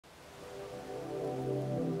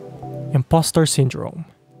Imposter syndrome.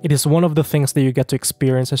 It is one of the things that you get to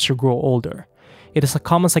experience as you grow older. It is a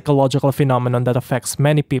common psychological phenomenon that affects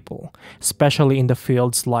many people, especially in the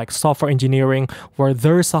fields like software engineering, where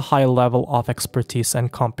there is a high level of expertise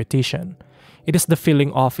and competition. It is the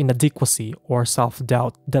feeling of inadequacy or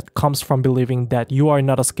self-doubt that comes from believing that you are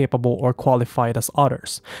not as capable or qualified as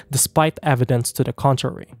others, despite evidence to the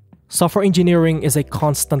contrary. Software engineering is a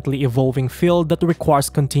constantly evolving field that requires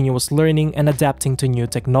continuous learning and adapting to new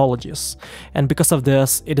technologies. And because of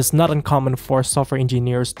this, it is not uncommon for software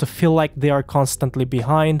engineers to feel like they are constantly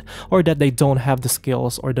behind or that they don't have the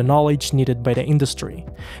skills or the knowledge needed by the industry.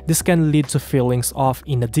 This can lead to feelings of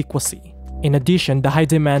inadequacy. In addition, the high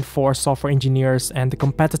demand for software engineers and the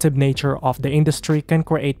competitive nature of the industry can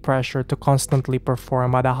create pressure to constantly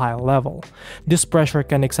perform at a high level. This pressure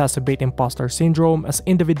can exacerbate imposter syndrome, as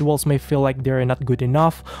individuals may feel like they're not good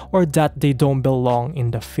enough or that they don't belong in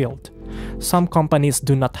the field. Some companies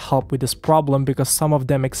do not help with this problem because some of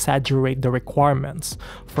them exaggerate the requirements.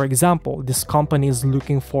 For example, this company is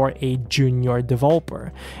looking for a junior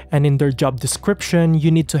developer, and in their job description, you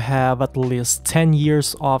need to have at least 10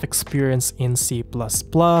 years of experience in C++,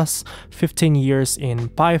 15 years in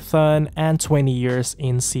Python, and 20 years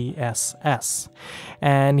in CSS.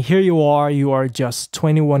 And here you are just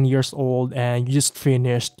 21 years old and you just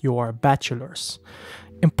finished your bachelor's.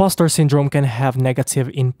 Imposter syndrome can have negative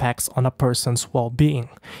impacts on a person's well-being.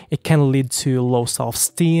 It can lead to low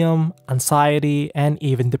self-esteem, anxiety, and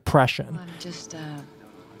even depression.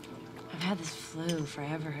 I've had this flu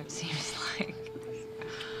forever, it seems like.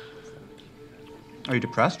 Are you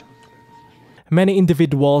depressed? Many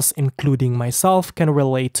individuals, including myself, can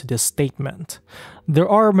relate to this statement. There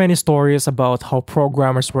are many stories about how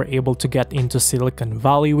programmers were able to get into Silicon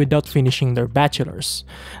Valley without finishing their bachelor's.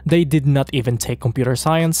 They did not even take computer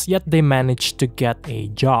science, yet they managed to get a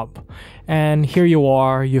job. And here you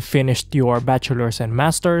are, you finished your bachelor's and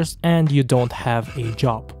master's, and you don't have a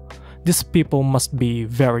job. These people must be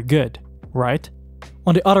very good, right?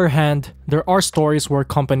 On the other hand, there are stories where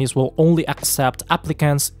companies will only accept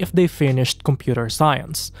applicants if they finished computer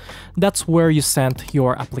science. That's where you sent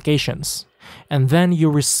your applications, and then you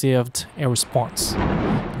received a response.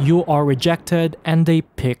 You are rejected and they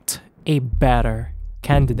picked a better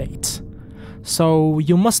candidate. So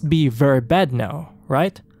you must be very bad now,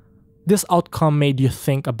 right? This outcome made you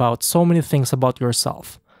think about so many things about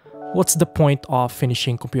yourself. What's the point of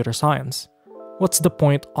finishing computer science? What's the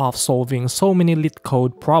point of solving so many lit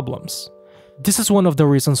code problems? This is one of the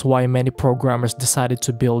reasons why many programmers decided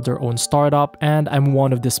to build their own startup, and I'm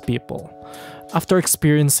one of these people. After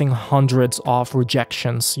experiencing hundreds of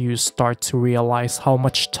rejections, you start to realize how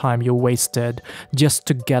much time you wasted just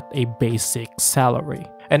to get a basic salary.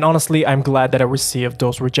 And honestly, I'm glad that I received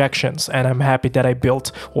those rejections, and I'm happy that I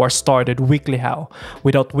built or started WeeklyHow.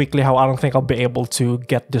 Without WeeklyHow, I don't think I'll be able to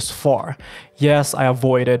get this far. Yes, I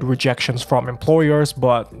avoided rejections from employers,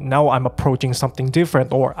 but now I'm approaching something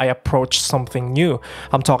different, or I approach something new.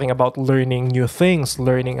 I'm talking about learning new things,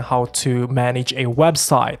 learning how to manage a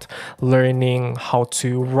website, learning how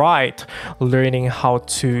to write, learning how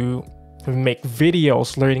to make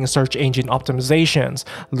videos, learning search engine optimizations,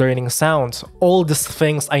 learning sounds. All these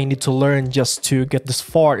things I need to learn just to get this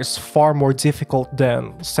far is far more difficult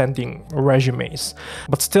than sending resumes.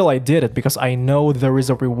 But still I did it because I know there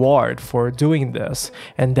is a reward for doing this,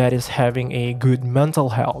 and that is having a good mental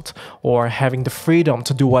health or having the freedom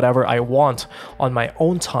to do whatever I want on my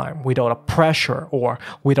own time without a pressure or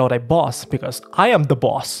without a boss, because I am the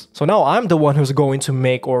boss. So now I'm the one who's going to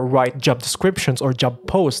make or write job descriptions or job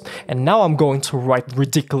posts, and now I'm going to write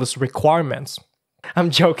ridiculous requirements. I'm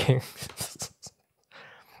joking.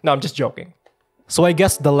 No, I'm just joking. So I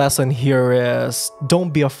guess the lesson here is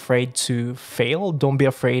don't be afraid to fail, don't be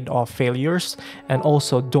afraid of failures, and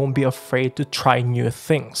also don't be afraid to try new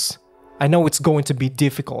things. I know it's going to be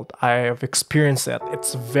difficult. I've experienced it.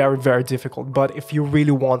 It's very, very difficult. But if you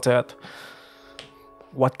really want it,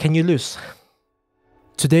 what can you lose?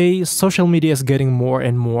 Today, social media is getting more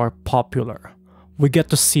and more popular. We get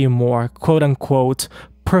to see more quote-unquote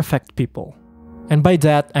perfect people. And by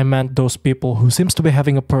that, I meant those people who seems to be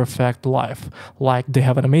having a perfect life, like they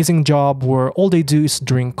have an amazing job where all they do is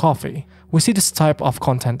drink coffee. We see this type of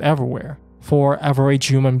content everywhere. For average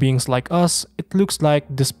human beings like us, it looks like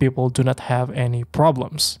these people do not have any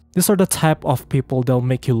problems. These are the type of people that'll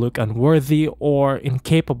make you look unworthy or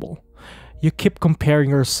incapable. You keep comparing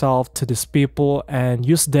yourself to these people and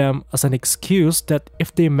use them as an excuse that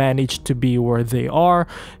if they manage to be where they are,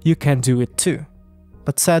 you can do it too.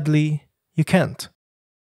 But sadly, you can't.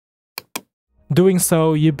 Doing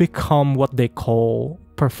so, you become what they call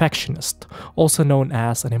perfectionist, also known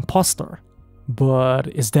as an imposter. But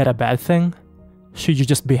is that a bad thing? Should you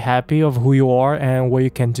just be happy of who you are and what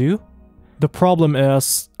you can do? The problem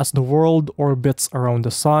is, as the world orbits around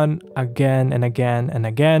the sun again and again and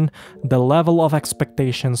again, the level of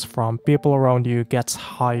expectations from people around you gets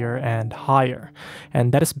higher and higher.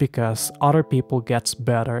 And that is because other people gets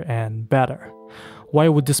better and better. Why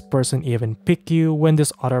would this person even pick you when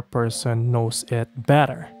this other person knows it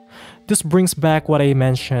better? This brings back what I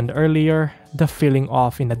mentioned earlier, the feeling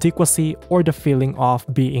of inadequacy or the feeling of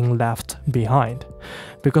being left behind.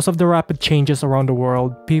 Because of the rapid changes around the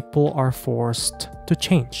world, people are forced to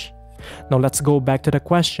change. Now let's go back to the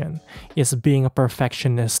question, is being a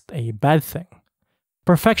perfectionist a bad thing?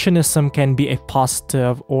 Perfectionism can be a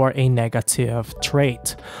positive or a negative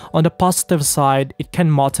trait. On the positive side, it can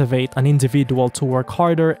motivate an individual to work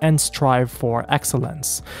harder and strive for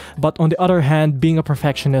excellence. But on the other hand, being a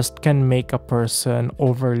perfectionist can make a person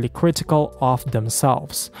overly critical of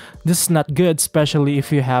themselves. This is not good, especially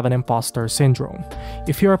if you have an imposter syndrome.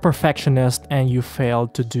 If you're a perfectionist and you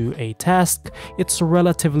failed to do a task, it's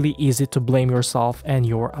relatively easy to blame yourself and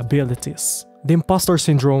your abilities. The imposter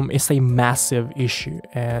syndrome is a massive issue,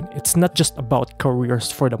 and it's not just about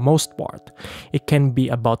careers for the most part. It can be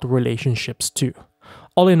about relationships too.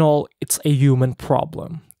 All in all, it's a human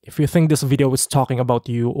problem. If you think this video is talking about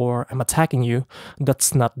you or I'm attacking you,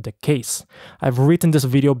 that's not the case. I've written this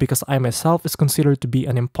video because I myself is considered to be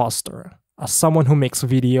an imposter. As someone who makes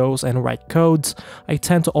videos and write codes, I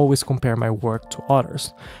tend to always compare my work to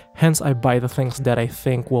others. Hence, I buy the things that I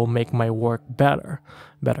think will make my work better.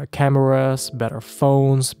 Better cameras, better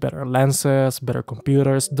phones, better lenses, better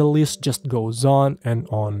computers, the list just goes on and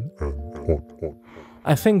on and on.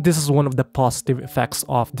 I think this is one of the positive effects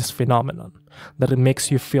of this phenomenon, that it makes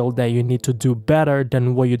you feel that you need to do better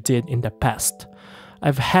than what you did in the past.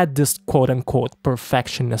 I've had this quote-unquote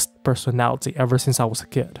perfectionist personality ever since I was a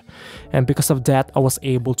kid, and because of that, I was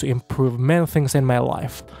able to improve many things in my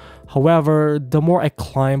life. However, the more I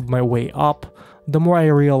climbed my way up, the more I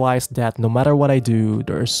realized that no matter what I do,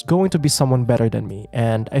 there's going to be someone better than me,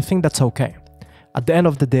 and I think that's okay. At the end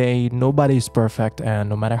of the day, nobody is perfect, and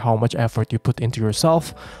no matter how much effort you put into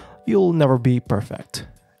yourself, you'll never be perfect.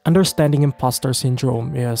 Understanding imposter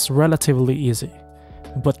syndrome is relatively easy,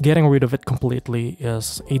 but getting rid of it completely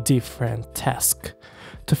is a different task.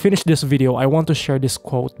 To finish this video, I want to share this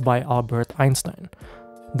quote by Albert Einstein.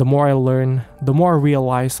 The more I learn, the more I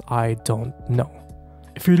realize I don't know.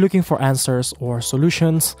 If you're looking for answers or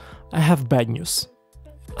solutions, I have bad news.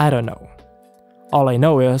 I don't know. All I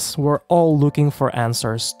know is we're all looking for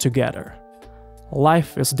answers together.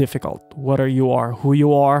 Life is difficult. Whether you are who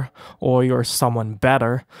you are or you're someone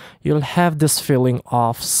better, you'll have this feeling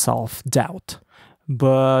of self-doubt.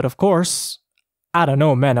 But of course, I don't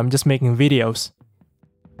know, man, I'm just making videos.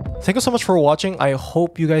 Thank you so much for watching. I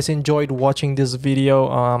hope you guys enjoyed watching this video.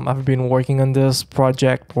 I've been working on this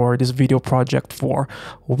project or this video project for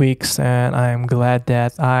weeks, and I'm glad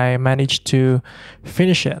that I managed to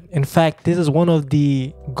finish it. In fact, this is one of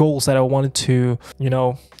the goals that I wanted to,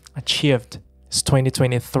 achieve. It's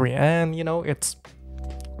 2023, and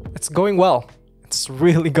it's going well. It's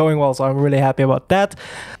really going well, so I'm really happy about that.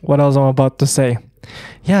 What else I'm about to say?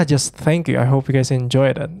 Yeah, just thank you. I hope you guys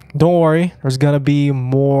enjoyed it. Don't worry, there's gonna be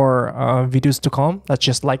more videos to come. That's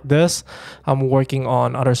just like this. I'm working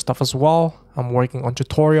on other stuff as well. I'm working on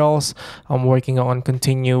tutorials. I'm working on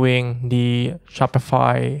continuing the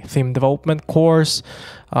Shopify theme development course.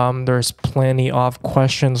 There's plenty of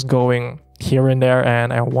questions going here and there,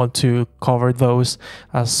 and I want to cover those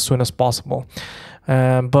as soon as possible.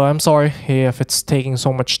 But I'm sorry if it's taking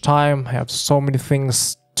so much time. I have so many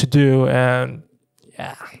things to do, and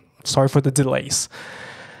yeah, sorry for the delays.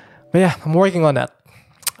 But yeah, I'm working on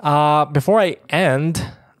that. Before I end,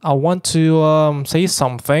 I want to say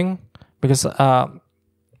something, because I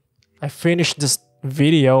finished this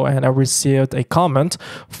video and I received a comment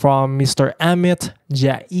from Mr. Amit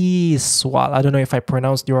Jaiswal. I don't know if I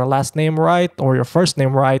pronounced your last name right or your first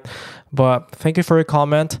name right, but thank you for your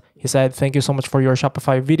comment. He said, thank you so much for your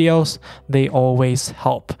Shopify videos. They always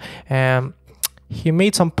help. And he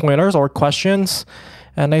made some pointers or questions,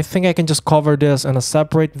 and I think I can just cover this in a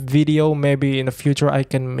separate video. Maybe in the future I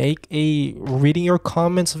can make a reading your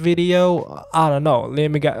comments video. I don't know.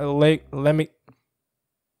 Let me.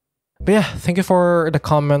 But yeah, thank you for the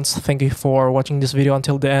comments. Thank you for watching this video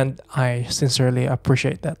until the end. I sincerely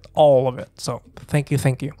appreciate that, all of it. So thank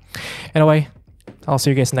you. Anyway, I'll see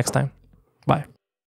you guys next time. Bye.